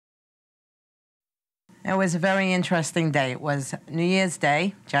It was a very interesting day. It was New Year's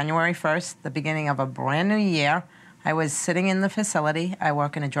Day, January 1st, the beginning of a brand new year. I was sitting in the facility. I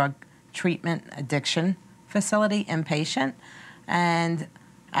work in a drug treatment addiction facility, inpatient, and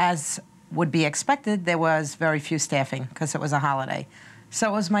as would be expected, there was very few staffing because it was a holiday. So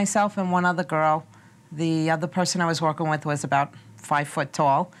it was myself and one other girl. The other person I was working with was about 5 foot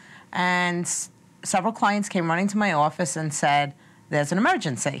tall, and several clients came running to my office and said, "There's an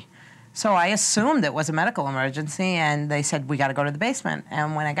emergency." So I assumed it was a medical emergency, and they said, "We got to go to the basement."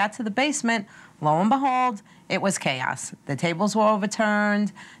 And when I got to the basement, lo and behold, it was chaos. The tables were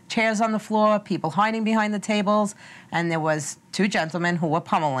overturned, chairs on the floor, people hiding behind the tables, and there was 2 gentlemen who were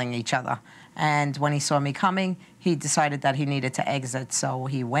pummeling each other. And when he saw me coming, he decided that he needed to exit, so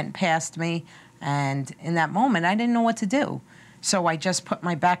he went past me, and in that moment, I didn't know what to do. So I just put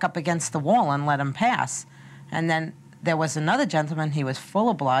my back up against the wall and let him pass. And then there was another gentleman, he was full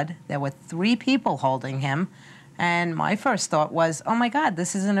of blood. There were 3 people holding him. And my first thought was, oh my God,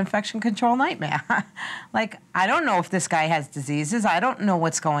 this is an infection control nightmare. Like, I don't know if this guy has diseases. I don't know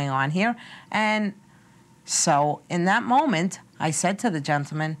what's going on here. And so in that moment, I said to the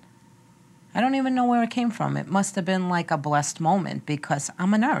gentleman, I don't even know where it came from. It must have been like a blessed moment because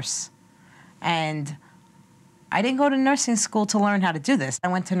I'm a nurse. And I didn't go to nursing school to learn how to do this. I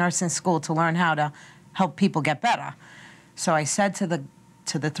went to nursing school to learn how to help people get better. So I said to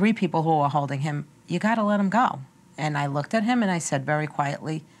the 3 people who were holding him, you got to let him go. And I looked at him and I said very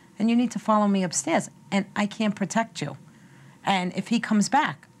quietly, and you need to follow me upstairs, and I can't protect you. And if he comes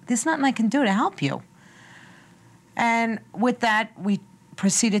back, there's nothing I can do to help you. And with that, we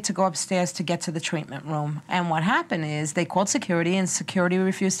proceeded to go upstairs to get to the treatment room. And what happened is they called security, and security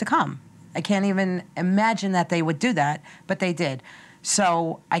refused to come. I can't even imagine that they would do that, but they did.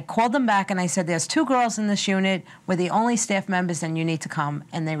 So I called them back and I said, there's 2 girls in this unit. We're the only staff members and you need to come.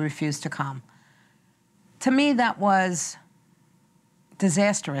 And they refused to come. To me, that was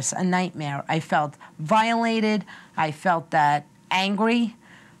disastrous, a nightmare. I felt violated. I felt that angry.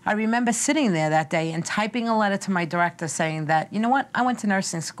 I remember sitting there that day and typing a letter to my director saying that, you know what, I went to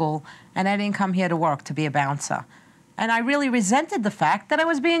nursing school and I didn't come here to work to be a bouncer. And I really resented the fact that I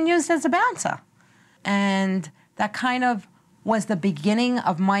was being used as a bouncer. And that kind of was the beginning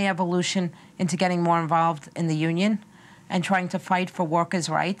of my evolution into getting more involved in the union and trying to fight for workers'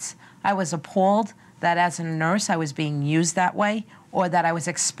 rights. I was appalled that as a nurse I was being used that way, or that I was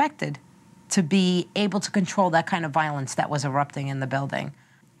expected to be able to control that kind of violence that was erupting in the building.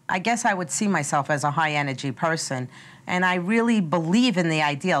 I guess I would see myself as a high-energy person, and I really believe in the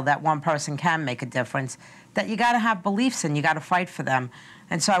ideal that one person can make a difference, that you got to have beliefs and you got to fight for them.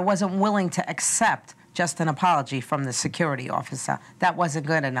 And so I wasn't willing to accept just an apology from the security officer. That wasn't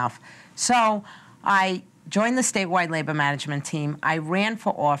good enough. So I joined the statewide labor management team. I ran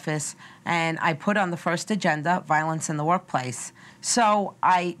for office, and I put on the first agenda violence in the workplace. So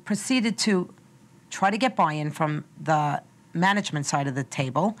I proceeded to try to get buy-in from the management side of the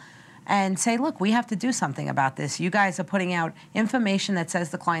table and say, look, we have to do something about this. You guys are putting out information that says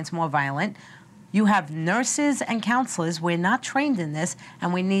the client's more violent. You have nurses and counselors. We're not trained in this,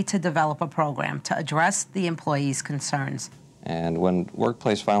 and we need to develop a program to address the employees' concerns. And when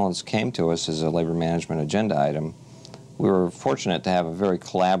workplace violence came to us as a labor management agenda item, we were fortunate to have a very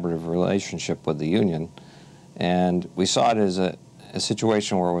collaborative relationship with the union, and we saw it as a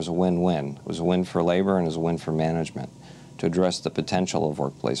situation where it was a win-win. It was a win for labor and it was a win for management to address the potential of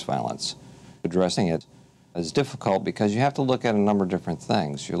workplace violence. Addressing it is difficult because you have to look at a number of different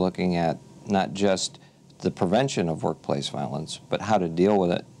things. You're looking at not just the prevention of workplace violence, but how to deal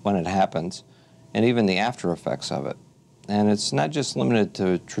with it when it happens, and even the after effects of it. And it's not just limited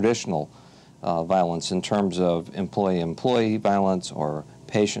to traditional violence in terms of employee-employee violence or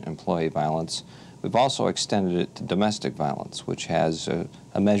patient-employee violence. We've also extended it to domestic violence, which has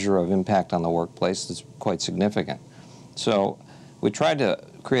a measure of impact on the workplace that's quite significant. So we tried to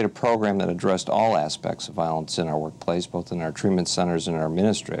create a program that addressed all aspects of violence in our workplace, both in our treatment centers and our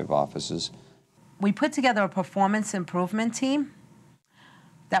administrative offices. We put together a performance improvement team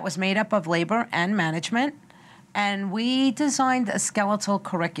that was made up of labor and management, and we designed a skeletal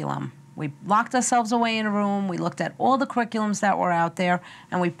curriculum. We locked ourselves away in a room, we looked at all the curriculums that were out there,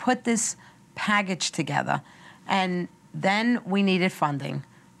 and we put this package together. And then we needed funding,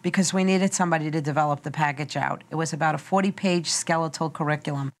 because we needed somebody to develop the package out. It was about a 40-page skeletal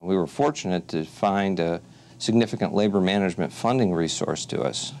curriculum. We were fortunate to find a significant labor management funding resource to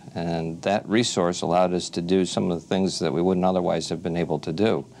us, and that resource allowed us to do some of the things that we wouldn't otherwise have been able to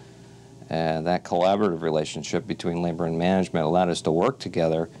do. And that collaborative relationship between labor and management allowed us to work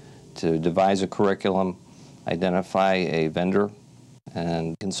together to devise a curriculum, identify a vendor,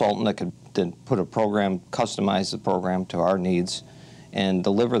 and consultant that could then put a program, customize the program to our needs, and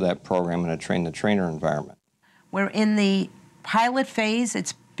deliver that program in a train-the-trainer environment. We're in the pilot phase.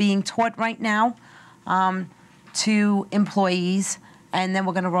 It's being taught right now to employees, and then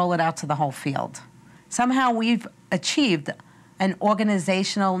we're going to roll it out to the whole field. Somehow we've achieved an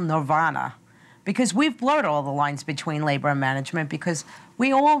organizational nirvana because we've blurred all the lines between labor and management, because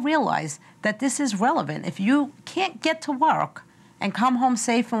we all realize that this is relevant. If you can't get to work and come home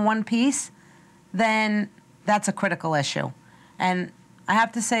safe in one piece, then that's a critical issue. And I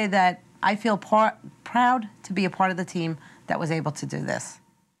have to say that I feel proud to be a part of the team that was able to do this.